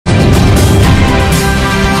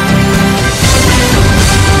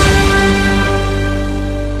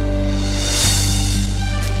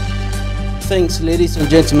Thanks, ladies and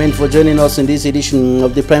gentlemen, for joining us in this edition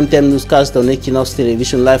of the Primetime Newscast on Equinox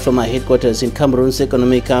Television, live from our headquarters in Cameroon's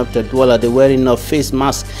economic capital, Douala. The wearing of face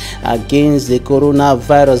masks against the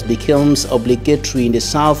coronavirus becomes obligatory in the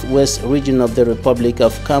southwest region of the Republic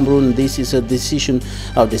of Cameroon. This is a decision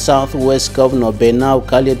of the southwest governor, Benau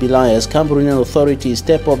Kaliabila, as Cameroonian authorities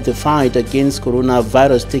step up the fight against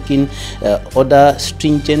coronavirus, taking other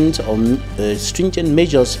stringent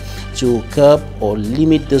measures to curb or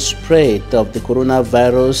limit the spread of the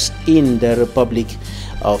coronavirus in the Republic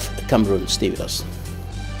of Cameroon. Stay with us.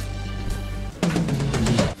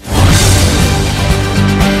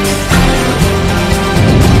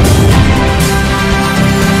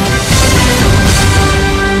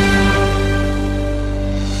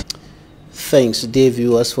 Thanks, dear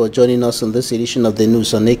viewers, for joining us on this edition of the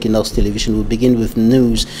news on Equinox Television. We'll begin with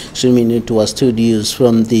news streaming into our studios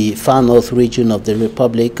from the far north region of the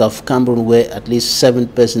Republic of Cameroon, where at least 7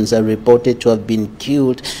 persons are reported to have been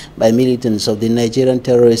killed by militants of the Nigerian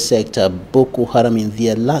terrorist sector Boko Haram in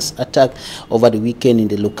their last attack over the weekend in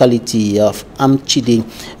the locality of Amchidi.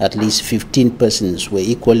 At least 15 persons were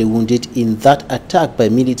equally wounded in that attack by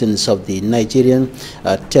militants of the Nigerian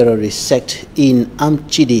terrorist sect in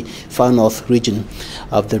Amchidi, far north region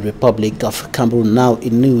of the Republic of Cameroon. Now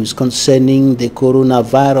in news concerning the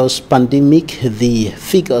coronavirus pandemic, the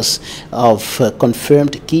figures of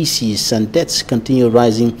confirmed cases and deaths continue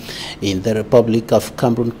rising in the Republic of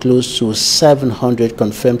Cameroon. Close to 700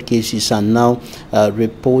 confirmed cases are now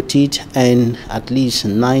reported, and at least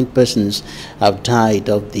 9 persons have died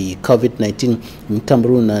of the COVID-19 in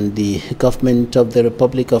Cameroon, and the government of the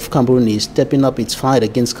Republic of Cameroon is stepping up its fight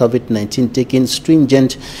against COVID-19, taking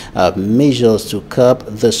stringent measures to curb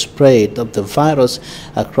the spread of the virus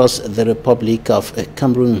across the Republic of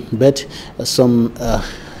Cameroon. But some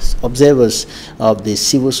observers of the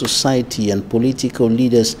civil society and political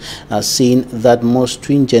leaders are saying that more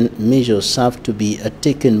stringent measures have to be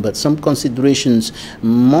taken, but some considerations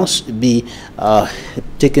must be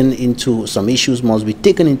taken into, some issues must be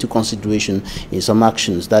taken into consideration in some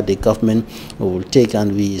actions that the government will take.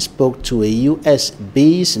 And we spoke to a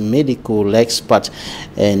US-based medical expert,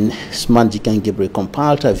 and Gabriel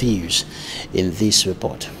compiled her views in this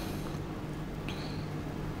report.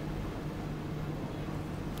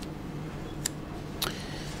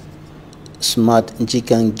 Smart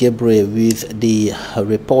Njikan Gebre with the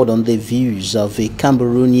report on the views of a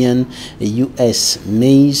Cameroonian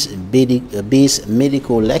US-based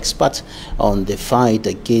medical expert on the fight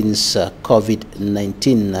against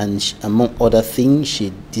COVID-19, and among other things,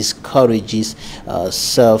 she discourages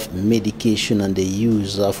self-medication and the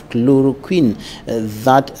use of chloroquine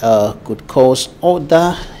that could cause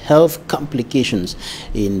other health complications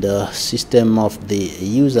in the system of the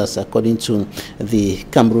users, according to the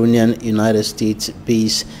Cameroonian United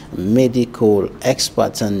States-based medical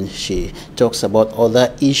experts. And she talks about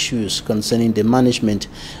other issues concerning the management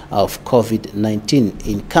of COVID-19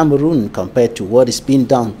 in Cameroon compared to what is being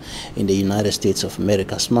done in the United States of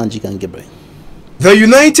America. Smanjik and Gabriel. The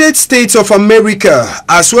United States of America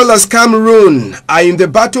as well as Cameroon are in the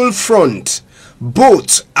battlefront.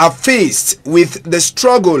 Both are faced with the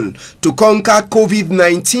struggle to conquer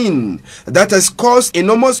COVID-19 that has caused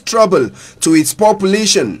enormous trouble to its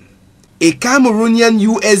population. A Cameroonian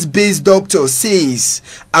US-based doctor says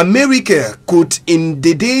America could, in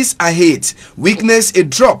the days ahead, witness a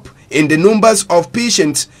drop in the numbers of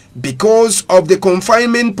patients because of the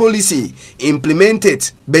confinement policy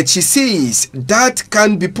implemented, but she says that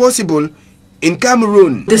can be possible in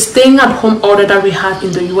Cameroon. The staying at home order that we have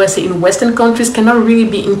in the USA in Western countries cannot really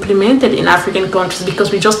be implemented in African countries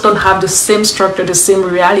because we just don't have the same structure, the same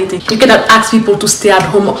reality. You cannot ask people to stay at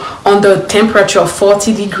home under a temperature of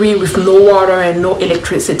 40 degrees with no water and no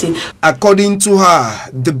electricity. According to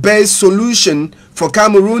her, the best solution for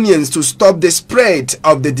Cameroonians to stop the spread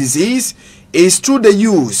of the disease is through the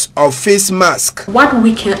use of face masks. What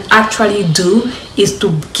we can actually do is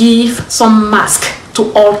to give some mask to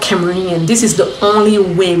all Cameroonians. This is the only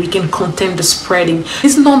way we can contain the spreading.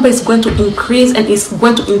 This number is going to increase, and it's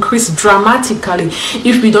going to increase dramatically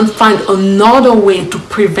if we don't find another way to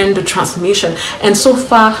prevent the transmission. And so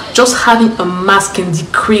far, just having a mask can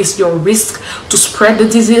decrease your risk to spread the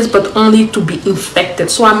disease, but only to be infected.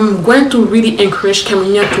 So I'm going to really encourage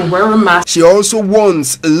Cameroonians to wear a mask. She also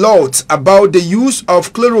warns a lot about the use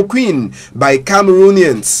of chloroquine by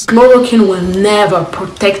Cameroonians. Chloroquine will never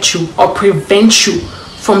protect you or prevent you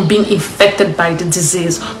from being infected by the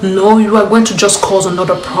disease. No, you are going to just cause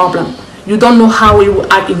another problem. You don't know how it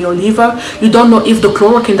will act in your liver. You don't know if the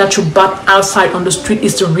chloroquine that you bought outside on the street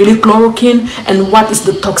is the really chloroquine and what is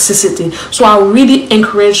the toxicity. So I really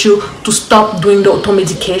encourage you to stop doing the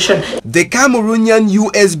auto-medication. The Cameroonian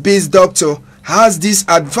US-based doctor has this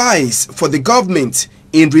advice for the government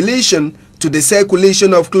in relation to the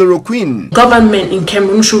circulation of chloroquine. Government in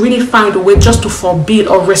Cameroon should really find a way just to forbid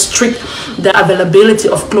or restrict the availability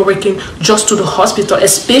of chloroquine just to the hospital,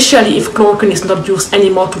 especially if chloroquine is not used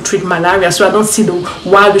anymore to treat malaria. So I don't see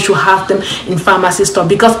why we should have them in pharmacy store,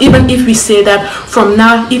 because even if we say that from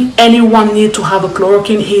now, if anyone needs to have a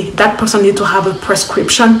chloroquine, that person needs to have a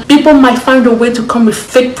prescription. People might find a way to come with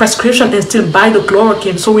fake prescription and still buy the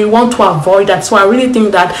chloroquine. So we want to avoid that. So I really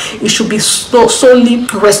think that it should be solely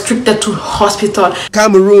restricted to hospital.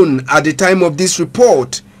 Cameroon, at the time of this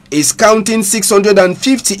report, is counting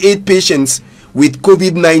 658 patients with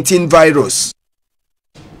COVID-19 virus.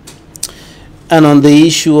 And on the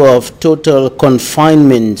issue of total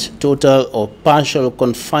confinement, total or partial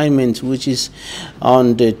confinement, which is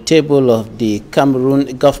on the table of the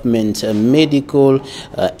Cameroon government, medical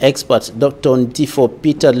expert Dr. Ndifo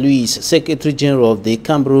Peter Louis, Secretary General of the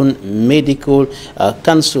Cameroon Medical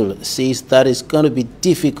Council, says that it's going to be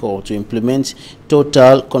difficult to implement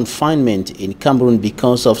total confinement in Cameroon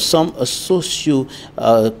because of some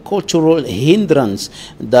socio-cultural hindrance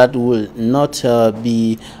that will not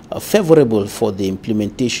be favorable for the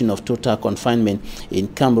implementation of total confinement in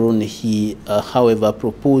Cameroon. He, however,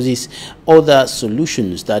 proposes other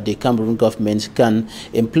solutions that the Cameroon government can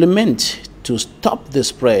implement to stop the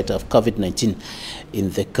spread of COVID-19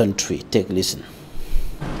 in the country. Take a listen.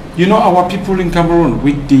 You know, our people in Cameroon,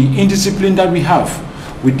 with the indiscipline that we have,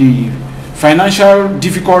 with the financial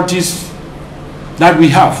difficulties that we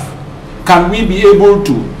have, can we be able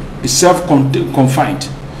to be self-confined?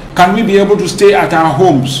 Can we be able to stay at our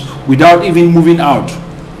homes without even moving out?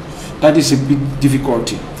 That is a big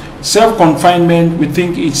difficulty. Self-confinement, we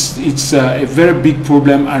think it's a very big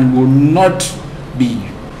problem and will not be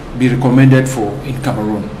recommended for in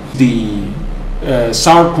Cameroon. The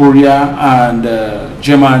South Korea and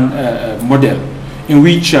German model, in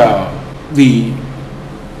which the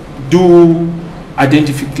do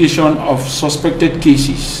identification of suspected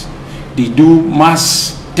cases, they do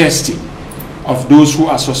mass testing of those who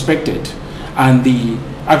are suspected, and they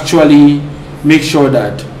actually make sure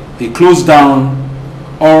that they close down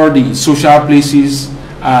all the social places,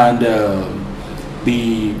 and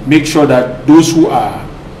they make sure that those who are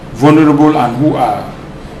vulnerable and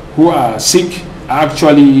who are sick are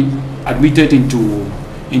actually admitted into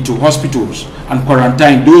hospitals and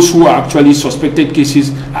quarantined. Those who are actually suspected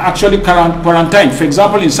cases are actually quarantined. For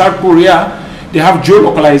example, in South Korea, they have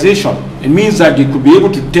geolocalization. It means that they could be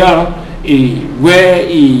able to tell where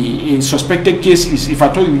a suspected case is. If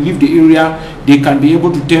at all you leave the area, they can be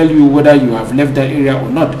able to tell you whether you have left that area or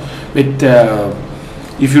not. But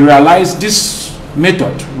if you realize, this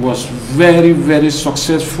method was very, very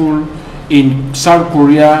successful in South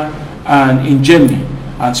Korea and in Germany.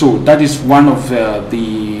 And so that is one of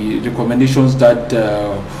the recommendations that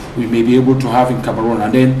we may be able to have in Cameroon.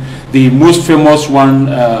 And then the most famous one,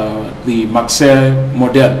 the Maxer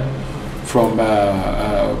model from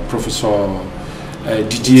Professor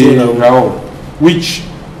Didier Raoult, which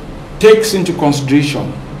takes into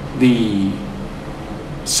consideration the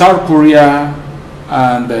South Korea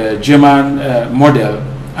and the German model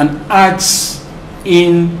and adds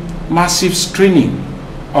in massive screening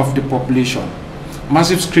of the population.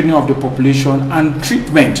 Massive screening of the population and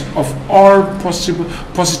treatment of all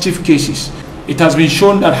positive cases. It has been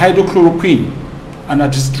shown that hydrochloroquine and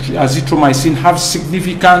azithromycin have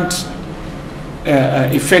significant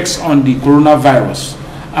effects on the coronavirus.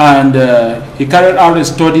 And he carried out a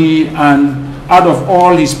study, and out of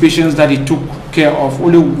all his patients that he took care of,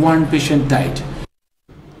 only one patient died.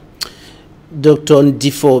 Dr.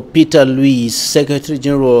 Ndifo Peter Louis, Secretary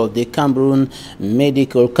General of the Cameroon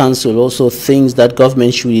Medical Council, also thinks that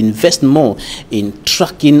government should invest more in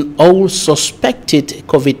tracking all suspected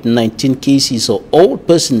COVID-19 cases or all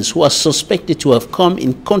persons who are suspected to have come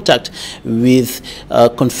in contact with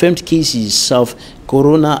confirmed cases of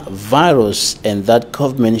coronavirus, and that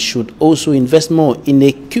government should also invest more in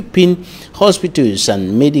equipping hospitals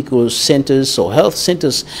and medical centers or health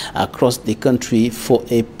centers across the country for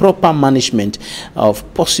a proper management of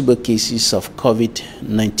possible cases of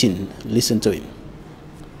COVID-19. Listen to him.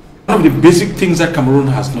 One of the basic things that Cameroon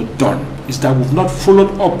has not done is that we've not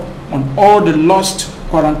followed up on all the lost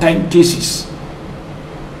quarantine cases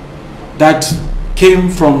that came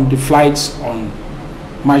from the flights on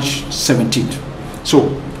March 17th. So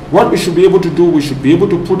what we should be able to do, we should be able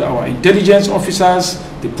to put our intelligence officers,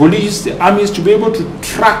 the police, the armies, to be able to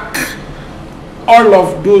track all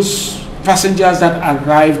of those passengers that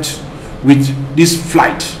arrived with this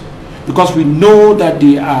flight, because we know that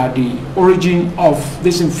they are the origin of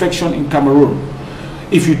this infection in Cameroon.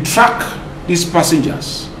 If you track these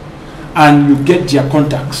passengers and you get their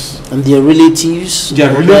contacts and their relatives,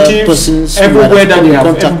 persons everywhere that they have,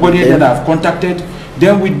 everybody that have contacted,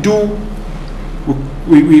 then we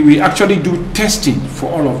actually do testing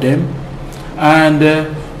for all of them, and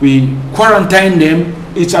we quarantine them.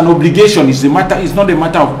 It's an obligation. It's not a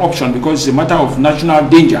matter of option, because it's a matter of national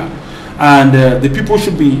danger, and the people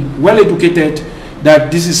should be well educated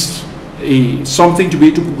that this is something to be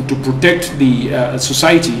able to protect the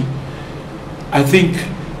society. I think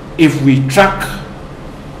if we track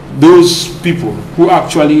those people who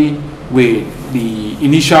actually were the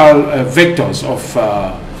initial vectors of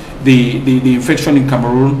the infection in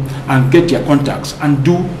Cameroon and get their contacts and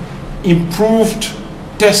do improved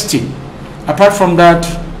testing. Apart from that,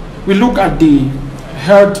 we look at the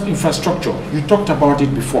health infrastructure. You talked about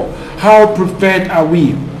it before. How prepared are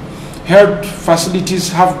we? Health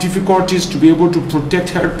facilities have difficulties to be able to protect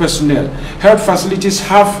health personnel. Health facilities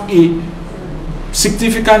have a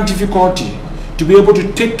significant difficulty to be able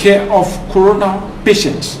to take care of corona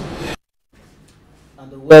patients.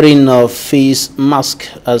 Wearing of face mask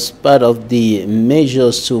as part of the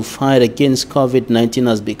measures to fight against COVID-19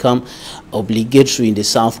 has become obligatory in the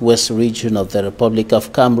southwest region of the Republic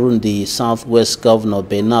of Cameroon. The southwest governor,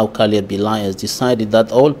 Bernard has decided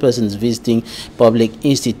that all persons visiting public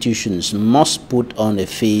institutions must put on a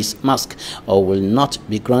face mask or will not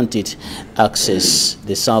be granted access.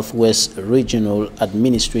 The southwest regional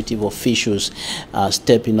administrative officials are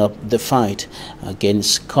stepping up the fight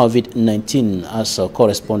against COVID-19, as our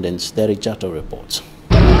correspondent Derek Jato reports.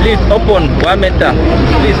 Please open, 1 meter.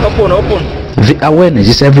 Please open. The awareness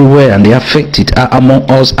is everywhere and the affected are among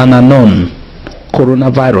us and unknown.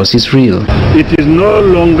 Coronavirus is real. It is no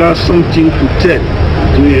longer something to tell.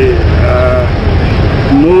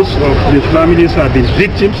 Most of the families have been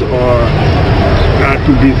victims or are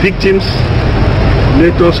to be victims.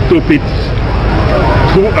 Let us stop it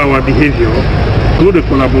through our behavior, through the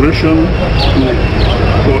collaboration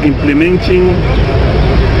for implementing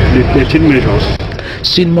the 13 measures.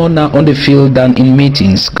 Seen more now on the field than in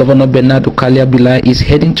meetings, Governor Bernard is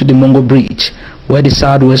heading to the Mongo Bridge, where the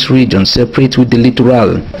southwest region separates with the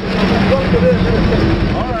littoral.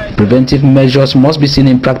 Preventive measures must be seen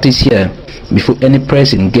in practice here before any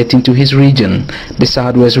person gets into his region, the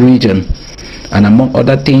southwest region. And among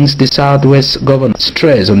other things, the southwest governor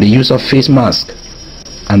stressed on the use of face masks,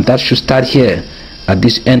 and that should start here at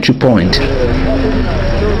this entry point.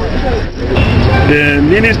 The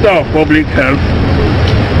Minister of Public Health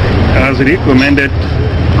has recommended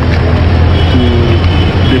to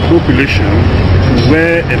the population to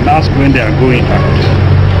wear a mask when they are going out.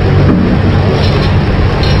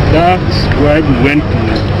 That's why we went to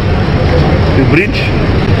the bridge.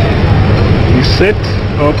 We set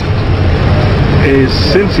up a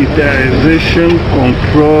sensitization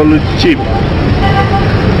control chip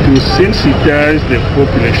to sensitize the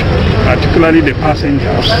population, particularly the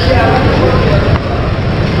passengers.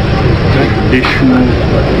 They should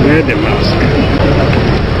wear the mask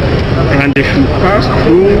and they should pass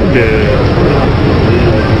through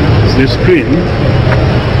the screen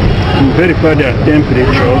to verify their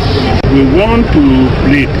temperatures. We want to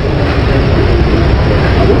plead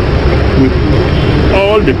with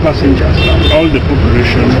all the passengers, all the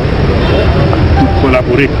population to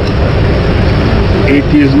collaborate. It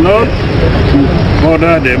is not to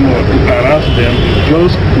bother them or to harass them,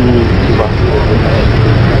 just to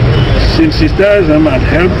sensitize them and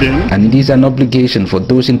help them. And it is an obligation for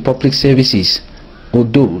those in public services or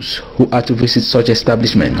those who are to visit such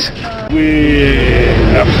establishments. We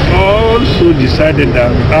have also decided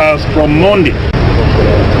that as from Monday,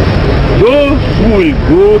 those who will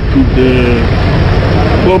go to the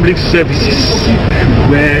public services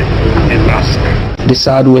should wear a mask. The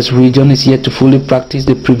southwest region is yet to fully practice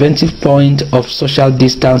the preventive point of social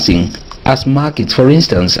distancing, as markets, for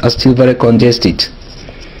instance, are still very congested.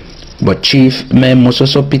 But Chief Mayor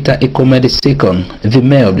Mososo Peter Kmer II, the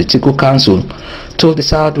mayor of the Tico Council, told the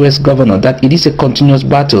Southwest governor that it is a continuous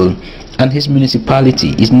battle and his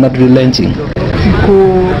municipality is not relenting.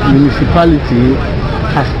 Tico municipality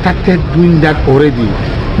has started doing that already.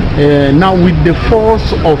 Now with the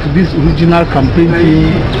force of this regional campaign,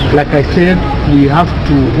 like I said, we have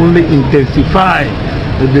to only intensify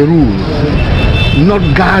the rules, not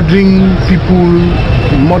gathering people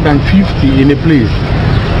more than 50 in a place.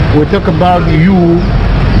 We talk about you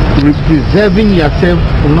preserving yourself,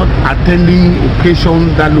 not attending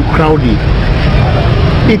occasions that look crowded.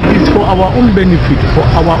 It is for our own benefit, for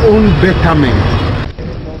our own betterment.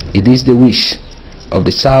 It is the wish of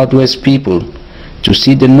the Southwest people to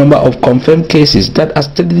see the number of confirmed cases that are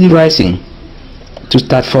steadily rising to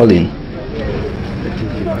start falling.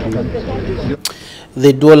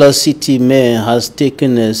 The Douala City Mayor has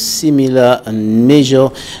taken a similar measure.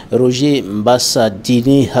 Roger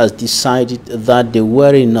Mbassa-Dini has decided that the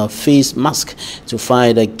wearing of face mask to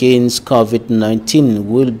fight against COVID-19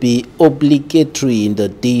 will be obligatory in the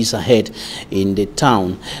days ahead in the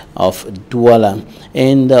town of Douala.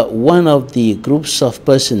 And one of the groups of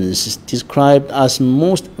persons described as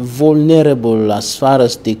most vulnerable as far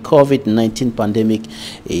as the COVID-19 pandemic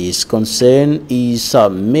is concerned is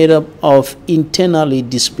made up of internally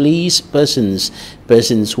displaced persons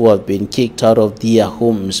who have been kicked out of their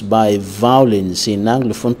homes by violence in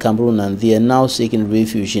Anglophone Cameroon, and they are now seeking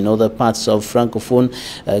refuge in other parts of Francophone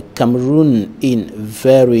Cameroon in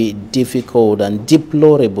very difficult and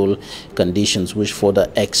deplorable conditions, which further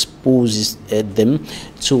exposes them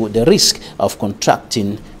to the risk of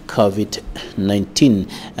contracting COVID-19.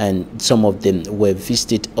 And some of them were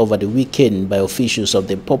visited over the weekend by officials of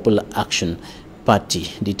the Popular Action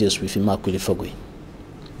Party. Details with Immaculée Fogui.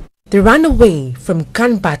 They ran away from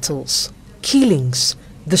gun battles, killings,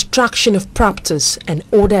 destruction of properties and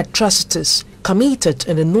other atrocities committed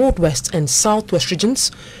in the northwest and southwest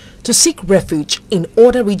regions to seek refuge in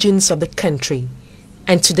other regions of the country.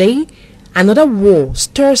 And today, another war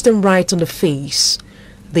stares them right on the face.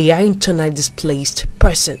 They are internally displaced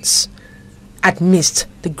persons. Amidst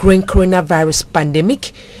the growing coronavirus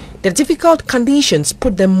pandemic, their difficult conditions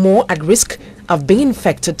put them more at risk of being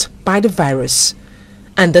infected by the virus.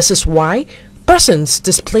 And this is why persons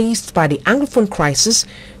displaced by the Anglophone crisis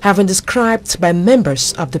have been described by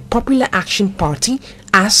members of the Popular Action Party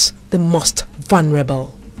as the most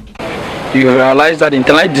vulnerable. You realize that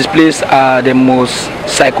internally displaced are the most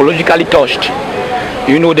psychologically touched.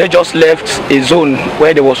 You know, they just left a zone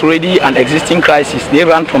where there was already an existing crisis. They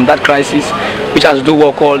ran from that crisis, which has to do with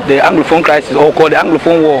what called the Anglophone crisis, or called the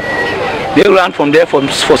Anglophone war. They ran from there for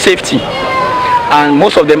safety. And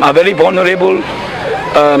most of them are very vulnerable.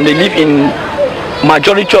 They live in,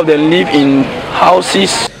 majority of them live in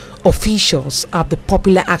houses. Officials of the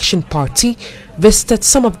Popular Action Party visited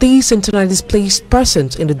some of these internally displaced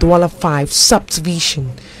persons in the Douala 5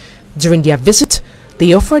 subdivision. During their visit,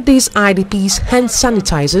 they offered these IDPs hand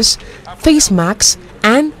sanitizers, face masks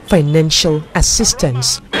and financial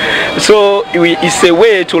assistance. So it's a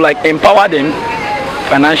way to empower them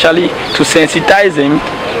financially, to sensitize them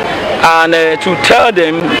and to tell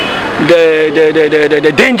them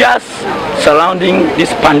the dangers surrounding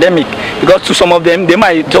this pandemic, because to some of them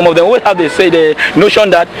always have the notion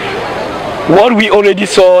that what we already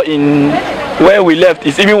saw in where we left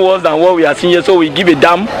is even worse than what we are seeing here, so we give a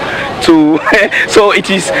damn to so it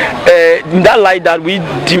is in that light that we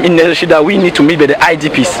deem it necessary that we need to meet with the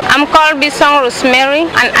IDPs. I'm called Bisong Rosemary,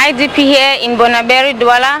 an IDP here in Bonaberi,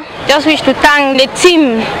 Douala. Just wish to thank the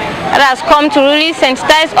team that has come to really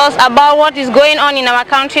sensitize us about what is going on in our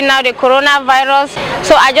country now, the coronavirus.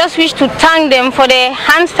 So I just wish to thank them for the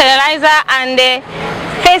hand sterilizer and the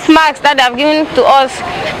face masks that they have given to us,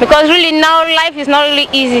 because really now life is not really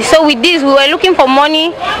easy. So with this, we were looking for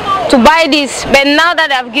money to buy this, but now that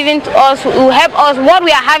they have given to us, it will help us what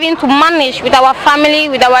we are having to manage with our family,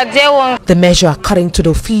 with our dear ones. The measure, according to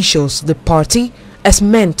the officials of the party, is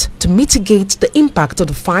meant to mitigate the impact of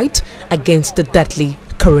the fight against the deadly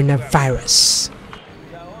coronavirus.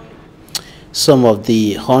 Some of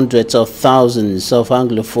the hundreds of thousands of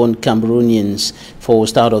Anglophone Cameroonians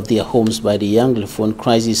forced out of their homes by the Anglophone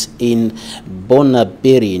crisis in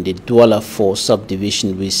Bonaberi in the Douala 4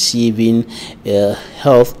 subdivision receiving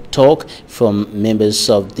health talk from members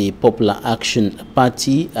of the Popular Action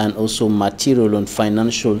Party and also material and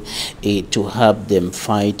financial aid to help them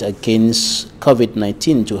fight against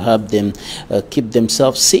COVID-19, to help them keep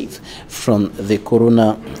themselves safe from the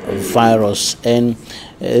coronavirus. And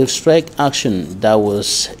a strike action that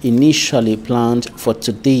was initially planned for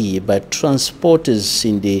today by transporters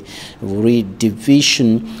in the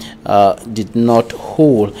division did not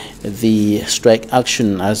hold. The strike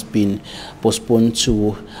action has been postponed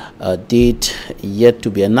to a date yet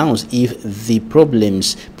to be announced if the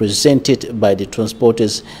problems presented by the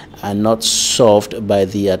transporters are not solved by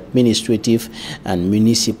the administrative and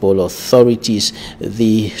municipal authorities.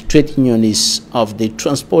 The trade unionists of the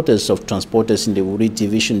transporters in the Wuri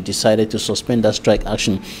division decided to suspend that strike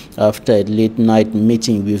action after a late-night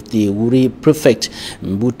meeting with the Wuri prefect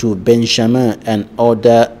Mbutu Benjamin and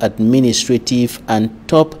other administrative and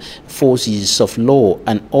top forces of law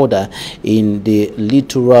and order in the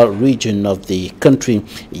littoral region of the country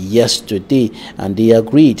yesterday, and they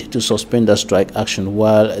agreed to suspend the strike action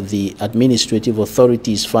while the administrative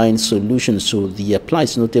authorities find solutions to the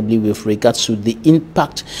plights, notably with regards to the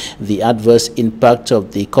adverse impact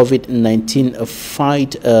of the COVID-19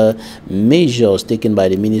 fight measures taken by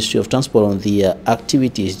the Ministry of Transport on their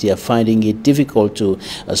activities. They are finding it difficult to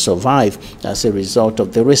survive as a result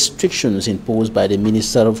of the restrictions imposed by the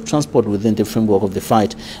Minister of Transport within the framework of the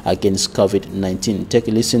fight against COVID-19. Take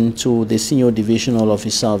a listen to the senior divisional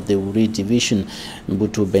officer of the Wuri division,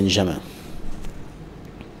 Mbutu Benjamin.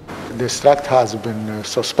 The strike has been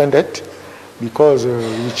suspended because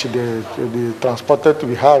which the transported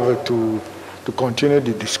we have to continue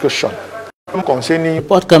the discussion.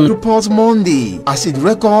 Reports Monday as it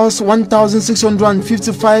records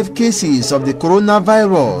 1,655 cases of the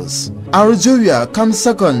coronavirus. Algeria comes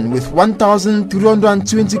second with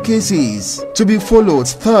 1,320 cases, to be followed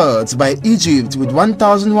third by Egypt with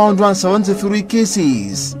 1,173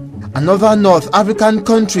 cases. Another North African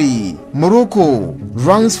country, Morocco,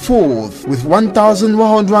 ranks fourth with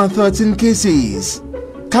 1,113 cases.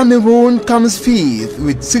 Cameroon comes fifth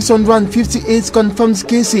with 658 confirmed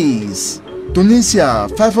cases. Tunisia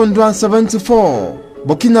 574,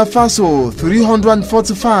 Burkina Faso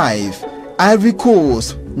 345, Ivory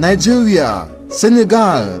Coast, Nigeria,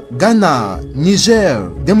 Senegal, Ghana,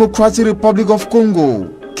 Niger, Democratic Republic of Congo,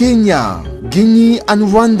 Kenya, Guinea and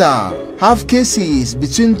Rwanda have cases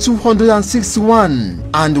between 261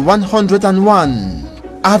 and 101.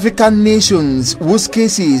 African nations whose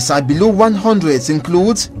cases are below 100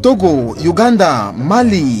 include Togo, Uganda,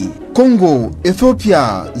 Mali, Congo,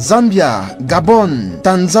 Ethiopia, Zambia, Gabon,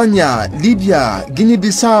 Tanzania, Libya,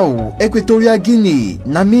 Guinea-Bissau, Equatorial Guinea,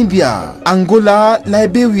 Namibia, Angola,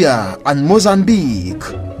 Liberia, and Mozambique.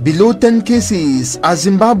 Below 10 cases are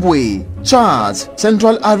Zimbabwe, Chad,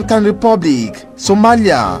 Central African Republic,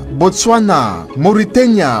 Somalia, Botswana,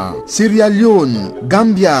 Mauritania, Sierra Leone,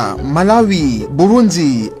 Gambia, Malawi,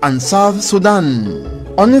 Burundi, and South Sudan.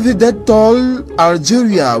 On the death toll,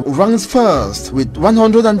 Algeria ranks first with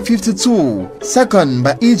 152, second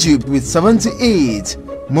by Egypt with 78,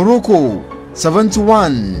 Morocco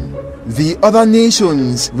 71. The other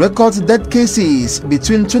nations record death cases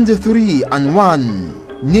between 23 and 1.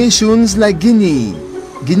 Nations like Guinea,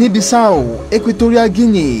 Guinea-Bissau, Equatorial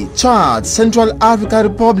Guinea, Chad, Central African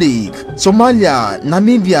Republic, Somalia,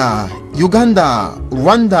 Namibia, Uganda,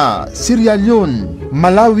 Rwanda, Sierra Leone,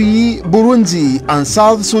 Malawi, Burundi, and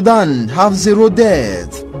South Sudan have 0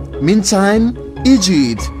 deaths. Meantime,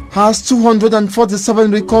 Egypt has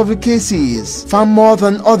 247 recovery cases, far more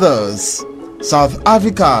than others. South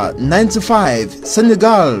Africa 95,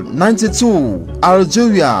 Senegal 92,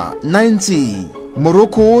 Algeria 90,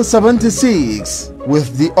 Morocco 76,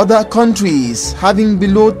 with the other countries having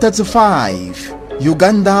below 35.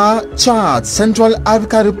 Uganda, Chad, Central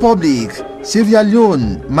African Republic, Sierra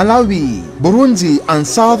Leone, Malawi, Burundi, and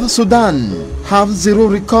South Sudan have 0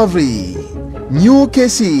 recovery. New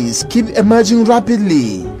cases keep emerging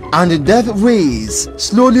rapidly, and the death rates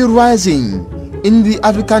slowly rising in the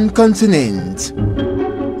African continent.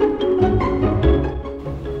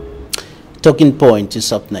 Talking Point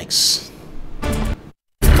is up next.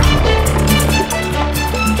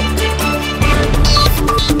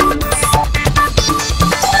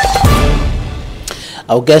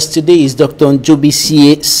 Our guest today is Dr.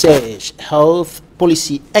 Njobisi Serge, health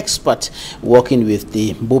policy expert working with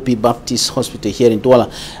the Bopi Baptist Hospital here in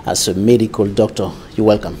Douala as a medical doctor. You're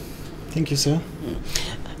welcome. Thank you, sir.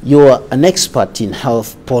 You're an expert in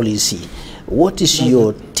health policy. What is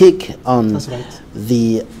your take on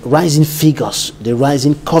the rising figures, the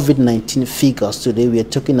rising COVID-19 figures? Today we are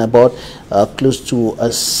talking about close to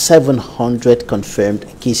 700 confirmed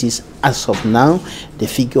cases as of now. The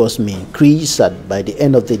figures may increase by the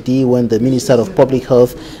end of the day when the Minister of Public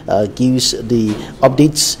Health gives the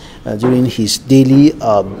updates during his daily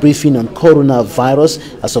briefing on coronavirus.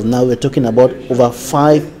 As of now, we're talking about over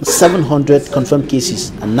 700 confirmed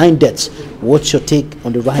cases and 9 deaths. What's your take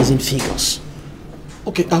on the rising figures?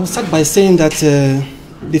 Okay, I will start by saying that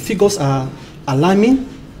the figures are alarming,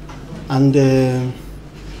 and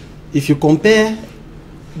if you compare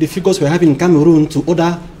the figures we have in Cameroon to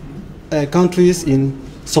other countries in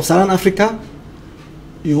sub-Saharan Africa,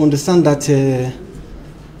 you understand that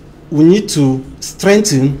we need to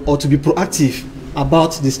strengthen or to be proactive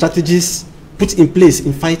about the strategies put in place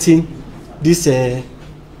in fighting this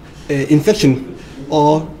infection,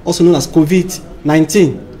 or also known as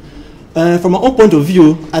COVID-19. From my own point of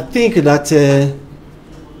view, I think that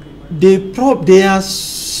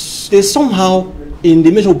there's somehow in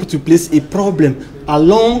the measure we put in place a problem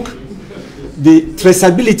along the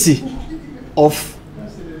traceability of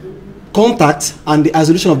contact and the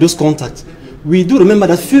isolation of those contacts. We do remember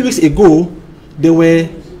that a few weeks ago, there were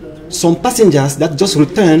some passengers that just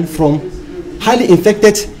returned from highly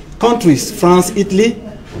infected countries, France, Italy,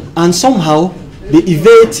 and somehow they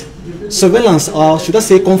evade surveillance, or should I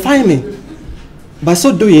say confinement. By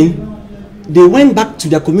so doing, they went back to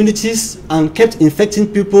their communities and kept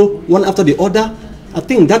infecting people one after the other. I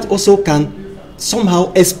think that also can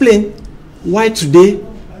somehow explain why today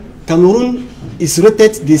Cameroon is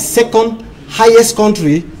rated the second highest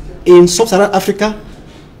country in sub-Saharan Africa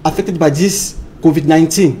affected by this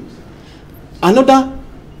COVID-19. Another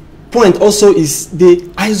point also is the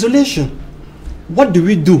isolation. What do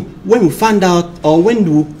we do when we find out, or when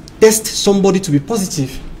we test somebody to be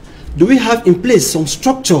positive? Do we have in place some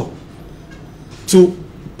structure to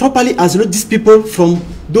properly isolate these people from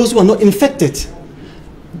those who are not infected?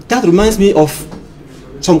 That reminds me of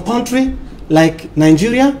some country like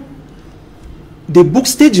Nigeria. They book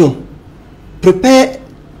stadium, prepare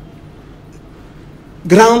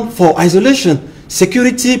ground for isolation,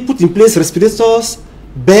 security, put in place respirators,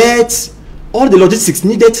 beds, all the logistics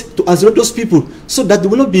needed to isolate those people so that there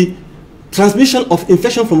will not be transmission of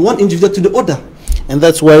infection from one individual to the other. And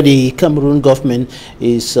that's why the Cameroon government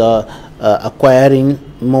is acquiring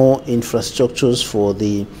more infrastructures for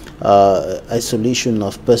the isolation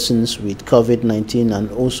of persons with COVID-19,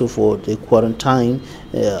 and also for the quarantine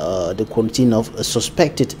of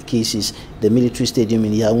suspected cases. The military stadium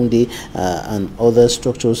in Yaoundé and other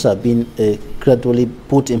structures have been gradually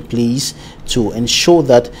put in place to ensure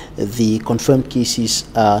that the confirmed cases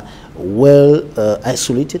are well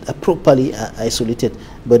isolated, properly isolated.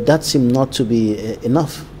 But that seems not to be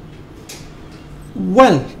enough.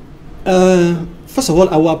 Well, first of all,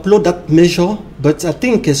 I will applaud that measure, but I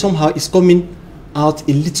think somehow it's coming out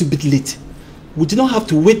a little bit late. We do not have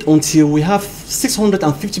to wait until we have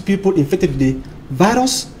 650 people infected with the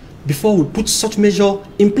virus before we put such measure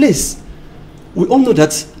in place. We all know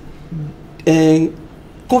that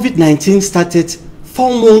COVID-19 started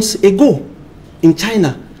 4 months ago in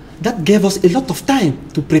China. That gave us a lot of time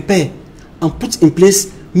to prepare and put in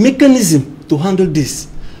place mechanism to handle this.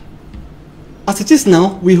 As it is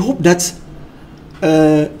now, we hope that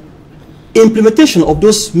implementation of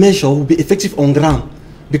those measures will be effective on ground,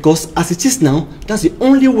 because as it is now, that's the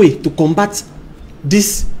only way to combat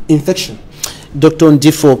this infection. Dr.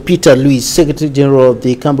 Ndifo Peter Louis, Secretary General of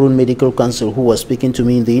the Cameroon Medical Council, who was speaking to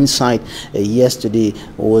me in the Inside yesterday,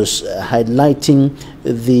 was highlighting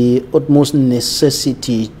the utmost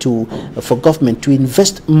necessity for government to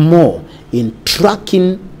invest more in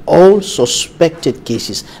tracking all suspected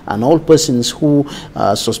cases and all persons who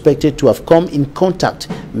are suspected to have come in contact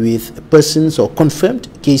with persons or confirmed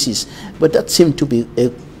cases. But that seemed to be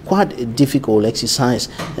a quite a difficult exercise.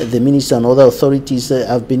 The minister and other authorities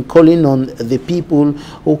have been calling on the people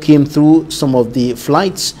who came through some of the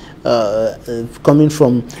flights coming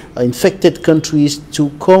from infected countries to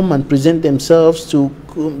come and present themselves to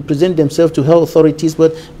health authorities,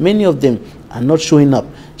 but many of them are not showing up.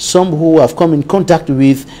 Some who have come in contact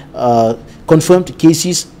with confirmed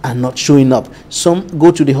cases are not showing up. Some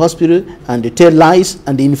go to the hospital and they tell lies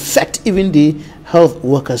and they infect even the health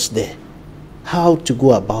workers there. How to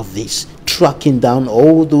go about this, tracking down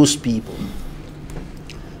all those people?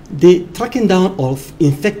 The tracking down of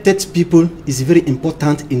infected people is very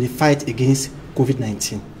important in the fight against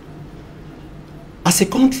COVID-19. As a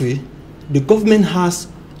country, the government has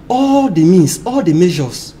all the means, all the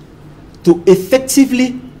measures to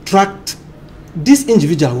effectively track these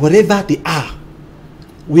individuals wherever they are.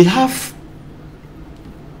 We have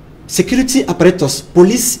security apparatus,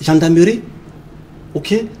 police, gendarmerie,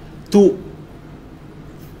 okay, to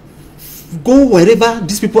go wherever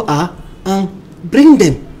these people are and bring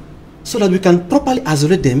them so that we can properly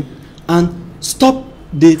isolate them and stop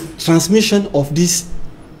the transmission of this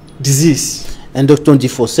disease. And Dr.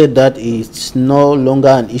 Ndifo said that it's no longer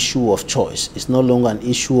an issue of choice. It's no longer an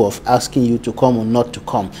issue of asking you to come or not to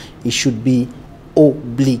come. It should be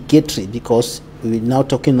obligatory, because we're now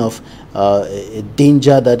talking of a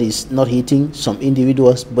danger that is not hitting some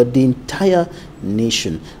individuals but the entire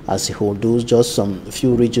nation as a whole. Those just some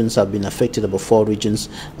few regions have been affected, about 4 regions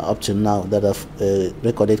up to now that have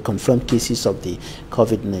recorded confirmed cases of the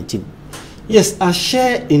COVID-19. Yes, I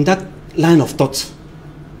share in that line of thought.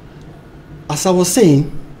 as I was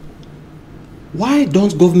saying, why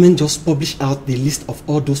don't government just publish out the list of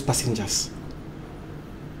all those passengers?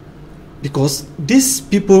 Because these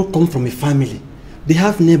people come from a family. They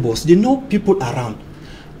have neighbors. They know people around.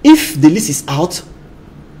 If the list is out,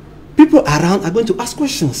 people around are going to ask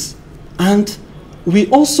questions. And we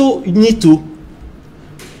also need to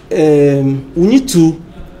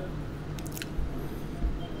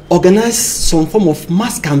organize some form of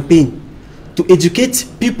mass campaign to educate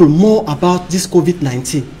people more about this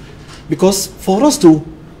COVID-19. Because for us to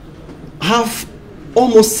have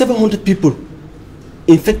almost 700 people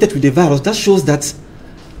infected with the virus, that shows that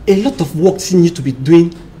a lot of work need to be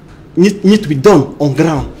done on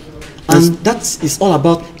ground. And that is all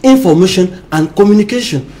about information and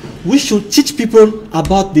communication. We should teach people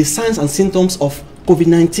about the signs and symptoms of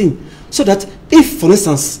COVID-19, so that if, for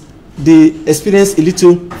instance, they experience a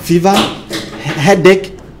little fever,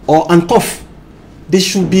 headache, and cough, there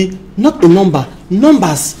should be not a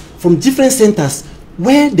numbers from different centers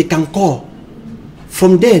where they can call.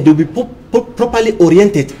 From there, they'll be properly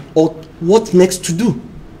oriented on what next to do.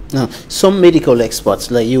 Now, some medical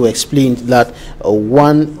experts, like you explained, that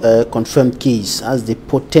one confirmed case has the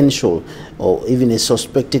potential, or even a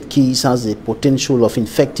suspected case has the potential of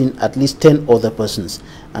infecting at least 10 other persons.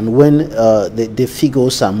 And when the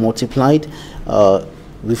figures are multiplied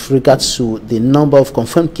with regards to the number of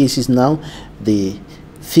confirmed cases now, the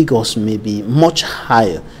figures may be much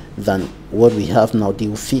higher than what we have now,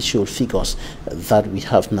 the official figures that we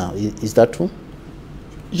have now. Is that true?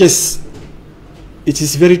 Yes, it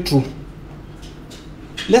is very true.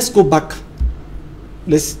 Let's go back.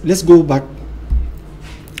 Let's go back.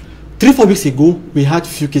 3-4 weeks ago, we had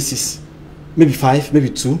few cases, maybe 5,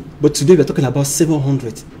 maybe 2, but today we're talking about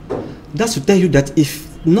 700. That's to tell you that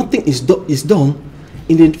if nothing is done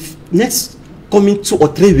in the next coming 2 or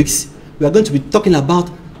 3 weeks, we are going to be talking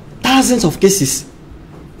about thousands of cases,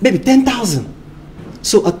 maybe 10,000.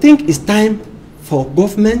 So I think it's time for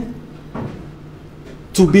government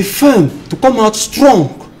to be firm, to come out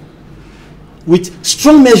strong with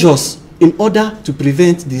strong measures in order to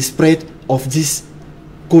prevent the spread of this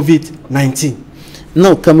COVID-19.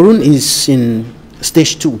 Now, Cameroon is in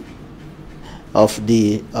stage 2 of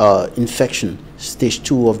the infection, stage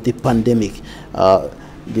 2 of the pandemic.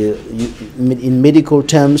 In medical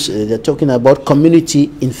terms, they're talking about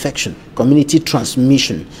community infection, community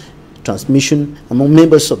transmission among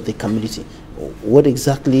members of the community. What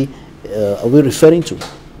exactly are we referring to?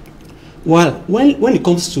 Well, when it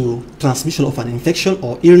comes to transmission of an infection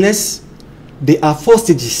or illness, there are 4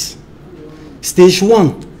 stages. Stage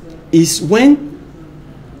 1 is when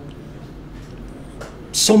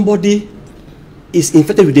somebody is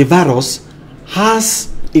infected with the virus,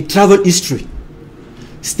 has a travel history.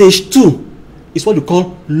 Stage 2 is what we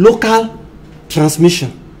call local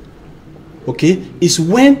transmission. Okay, is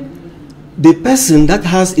when the person that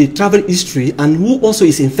has a travel history and who also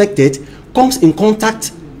is infected comes in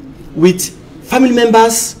contact with family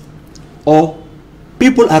members or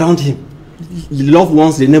people around him, the loved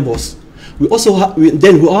ones, the neighbors. We also have,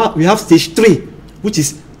 we have stage 3, which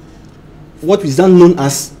is what is then known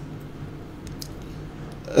as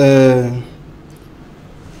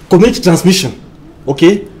community transmission.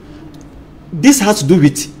 Okay, this has to do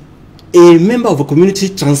with a member of a community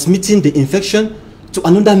transmitting the infection to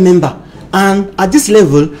another member, and at this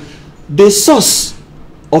level, the source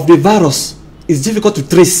of the virus is difficult to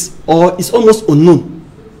trace or is almost unknown.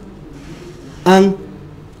 And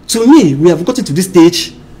to me, we have gotten to this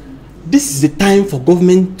stage. This is the time for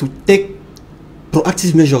government to take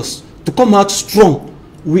proactive measures, to come out strong.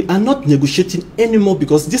 We are not negotiating anymore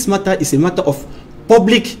because this matter is a matter of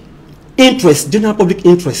public interest, general public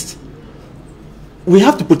interest. We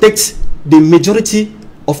have to protect the majority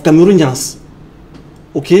of Cameroonians.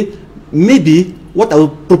 Okay, maybe what I will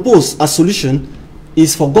propose as solution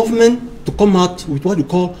is for government to come out with what we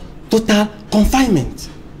call total confinement.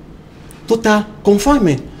 Total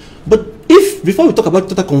confinement. But if, before we talk about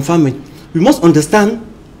total confinement, we must understand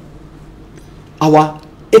our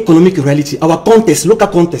economic reality, our context, local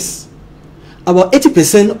context. About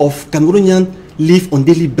 80% of Cameroonians live on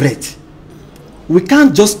daily bread. We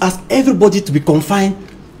can't just ask everybody to be confined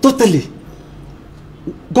totally.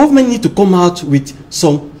 Government need to come out with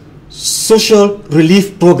some social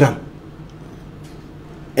relief program.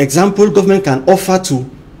 Example, government can offer to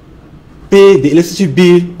pay the electricity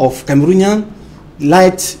bill of Cameroonian,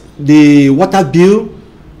 light the water bill,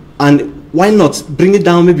 and why not bring it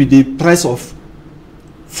down maybe the price of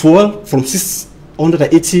fuel from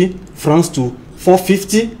 680 francs to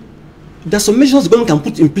 450. There's some measures government can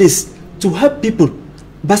put in place to help people.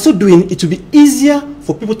 By so doing, it will be easier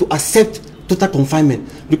for people to accept total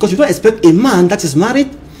confinement, because you don't expect a man that is married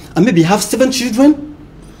and maybe have 7 children,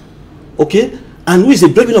 okay, and who is a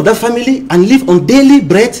breadwinner of that family and live on daily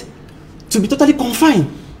bread to be totally confined.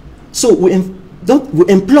 So we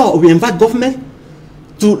invite government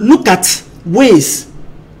to look at ways,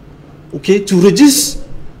 okay, to reduce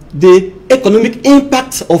the economic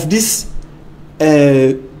impact of this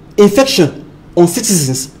infection on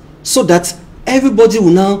citizens, so that everybody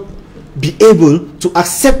will now be able to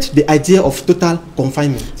accept the idea of total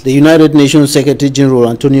confinement. The United Nations Secretary General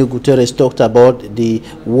Antonio Guterres talked about the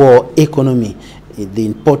war economy, the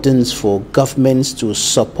importance for governments to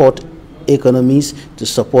support economies, to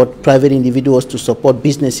support private individuals, to support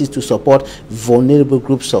businesses, to support vulnerable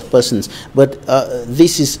groups of persons. But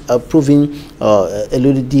this is proving a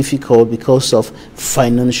little difficult because of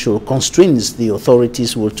financial constraints. The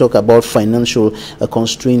authorities will talk about financial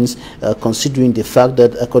constraints, considering the fact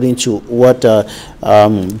that, according to what Dr.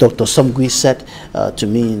 Somgui said to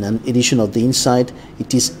me in an edition of The Inside,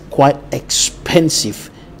 it is quite expensive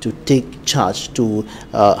to take charge to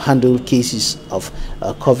handle cases of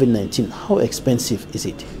COVID-19. How expensive is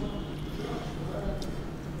it?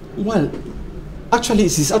 Well, actually,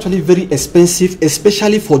 it is actually very expensive,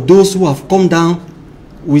 especially for those who have come down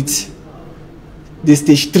with the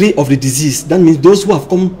stage 3 of the disease. That means those who have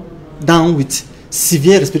come down with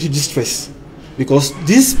severe respiratory distress, because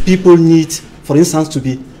these people need, for instance, to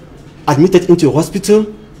be admitted into a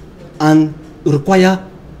hospital and require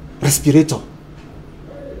respirator.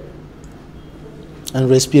 And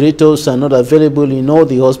respirators are not available in all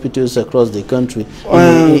the hospitals across the country.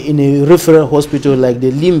 In a referral hospital like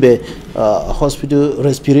the Limbe hospital,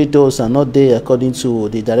 respirators are not there, according to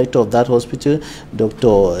the director of that hospital,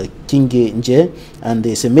 Dr. Kinge Nje. And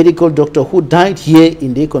there's a medical doctor who died here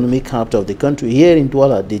in the economic capital of the country, here in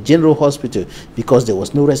Douala, the general hospital, because there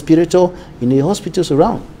was no respirator in the hospitals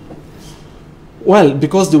around. Well,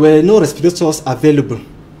 because there were no respirators available.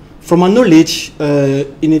 From our knowledge,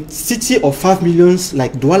 in a city of 5 million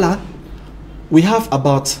like Douala, we have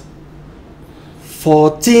about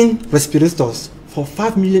 14 respirators for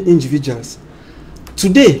 5 million individuals.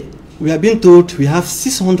 Today, we are being told we have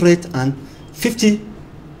 650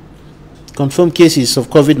 confirmed cases of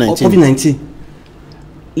COVID-19.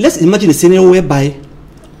 Let's imagine a scenario whereby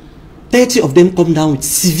 30 of them come down with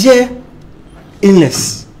severe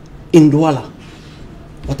illness in Douala.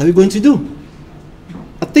 What are we going to do?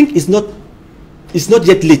 I think it's not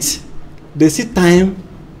yet late. There's still time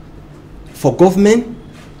for government,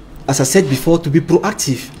 as I said before, to be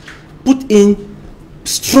proactive, put in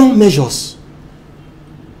strong measures,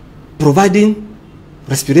 providing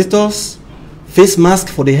respirators, face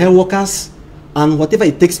masks for the health workers, and whatever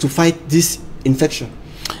it takes to fight this infection.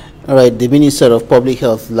 All right, the Minister of Public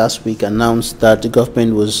Health last week announced that the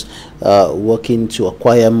government was working to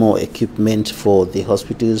acquire more equipment for the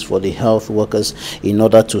hospitals, for the health workers, in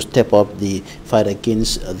order to step up the fight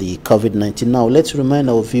against the COVID-19. Now, let's remind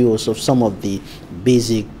our viewers of some of the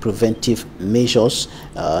basic preventive measures,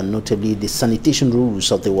 notably the sanitation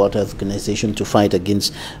rules of the World Health Organization to fight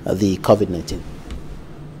against the COVID-19.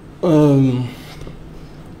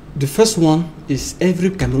 The first one is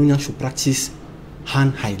every Cameroonian should practice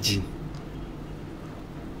hand hygiene.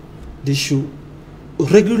 They should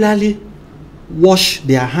regularly wash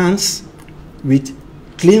their hands with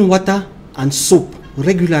clean water and soap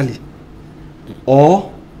regularly.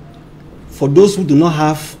 Or for those who do not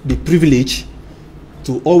have the privilege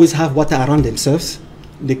to always have water around themselves,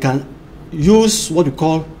 they can use what we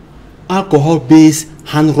call alcohol-based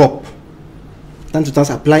hand rub. Time to time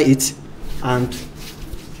apply it, and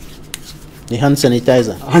the hand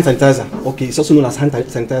sanitizer. Hand sanitizer. Okay, it's also known as hand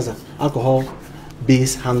sanitizer.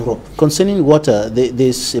 Alcohol-based hand rub. Concerning water,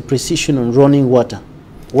 there's a precision on running water.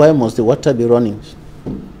 Why must the water be running?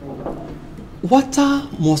 Water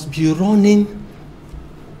must be running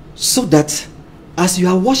so that as you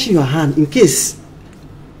are washing your hand, in case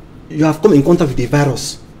you have come in contact with the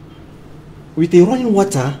virus, with the running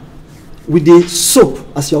water, with the soap,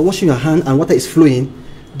 as you are washing your hand and water is flowing,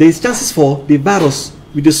 there is chances for the virus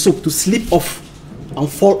with the soap to slip off and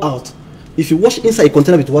fall out. If you wash inside a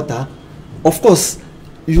container with water, of course,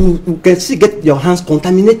 you can still get your hands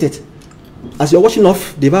contaminated. As you're washing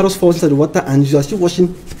off, the virus falls inside the water and you are still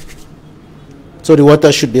washing. So the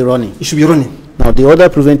water should be running? It should be running. Now, the other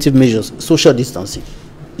preventive measures, social distancing.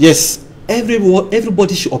 Yes,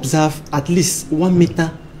 everybody should observe at least 1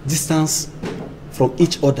 meter distance from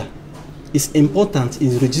each other. It's important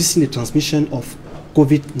in reducing the transmission of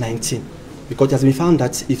COVID-19. Because it has been found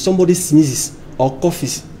that if somebody sneezes or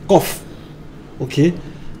cough, okay,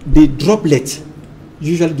 the droplet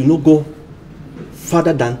usually do not go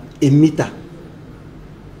further than 1 meter.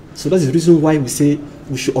 So that's the reason why we say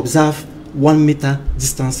we should observe 1 meter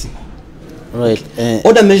distancing. Right.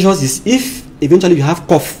 Other measures is if eventually you have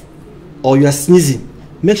cough or you are sneezing,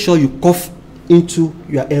 make sure you cough into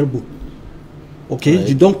your elbow. Okay, right.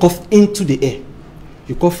 You don't cough into the air.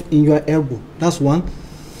 You cough in your elbow. That's one.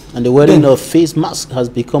 And the wearing of face mask has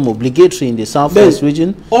become obligatory in the southwest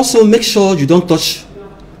region. Also, make sure you don't touch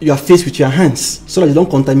your face with your hands so that you don't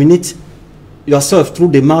contaminate yourself through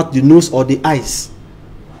the mouth, the nose, or the eyes.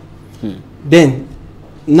 Then,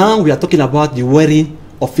 now we are talking about the wearing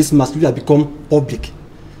of face masks, which have become public.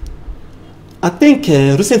 I think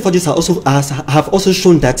recent studies have also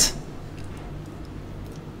shown that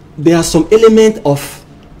there are some element of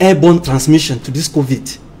airborne transmission to this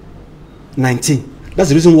COVID-19. That's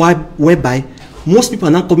the reason whereby most people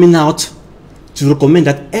are now coming out to recommend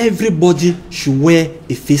that everybody should wear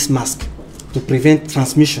a face mask to prevent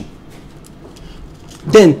transmission.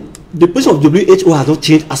 Then, the position of WHO has not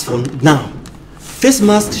changed as for now. Face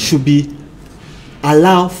masks should be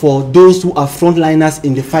allowed for those who are frontliners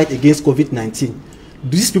in the fight against COVID-19.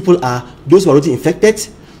 These people are those who are already infected,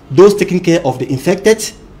 those taking care of the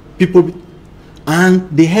infected people, and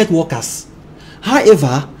the health workers.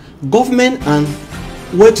 However, government and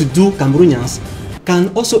well-to-do Cameroonians can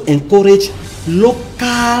also encourage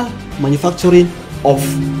local manufacturing of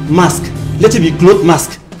masks. Let it be cloth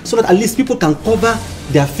mask, so that at least people can cover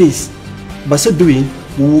their face. By so doing,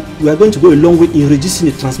 we are going to go a long way in reducing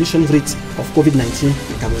the transmission rate of COVID-19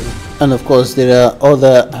 in Cameroon. And of course, there are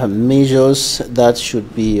other measures that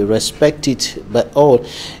should be respected by all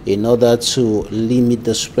in order to limit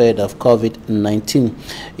the spread of COVID-19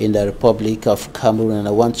 in the Republic of Cameroon. And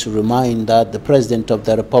I want to remind that the President of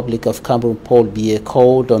the Republic of Cameroon, Paul Biya,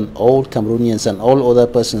 called on all Cameroonians and all other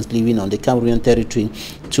persons living on the Cameroonian territory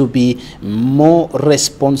to be more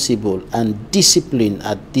responsible and disciplined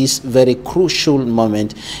at this very crucial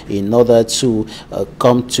moment in order to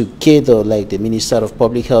come together, like the Minister of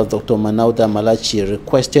Public Health, Dr. Manauda Malachi,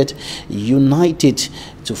 requested, united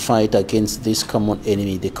to fight against this common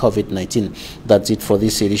enemy, the COVID-19. That's it for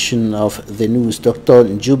this edition of the news. Dr.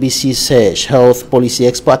 Njubisi Serge, health policy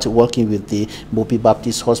expert working with the Mopi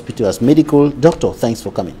Baptist Hospital as medical doctor. Thanks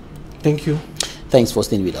for coming. Thank you. Thanks for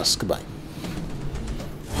staying with us. Goodbye.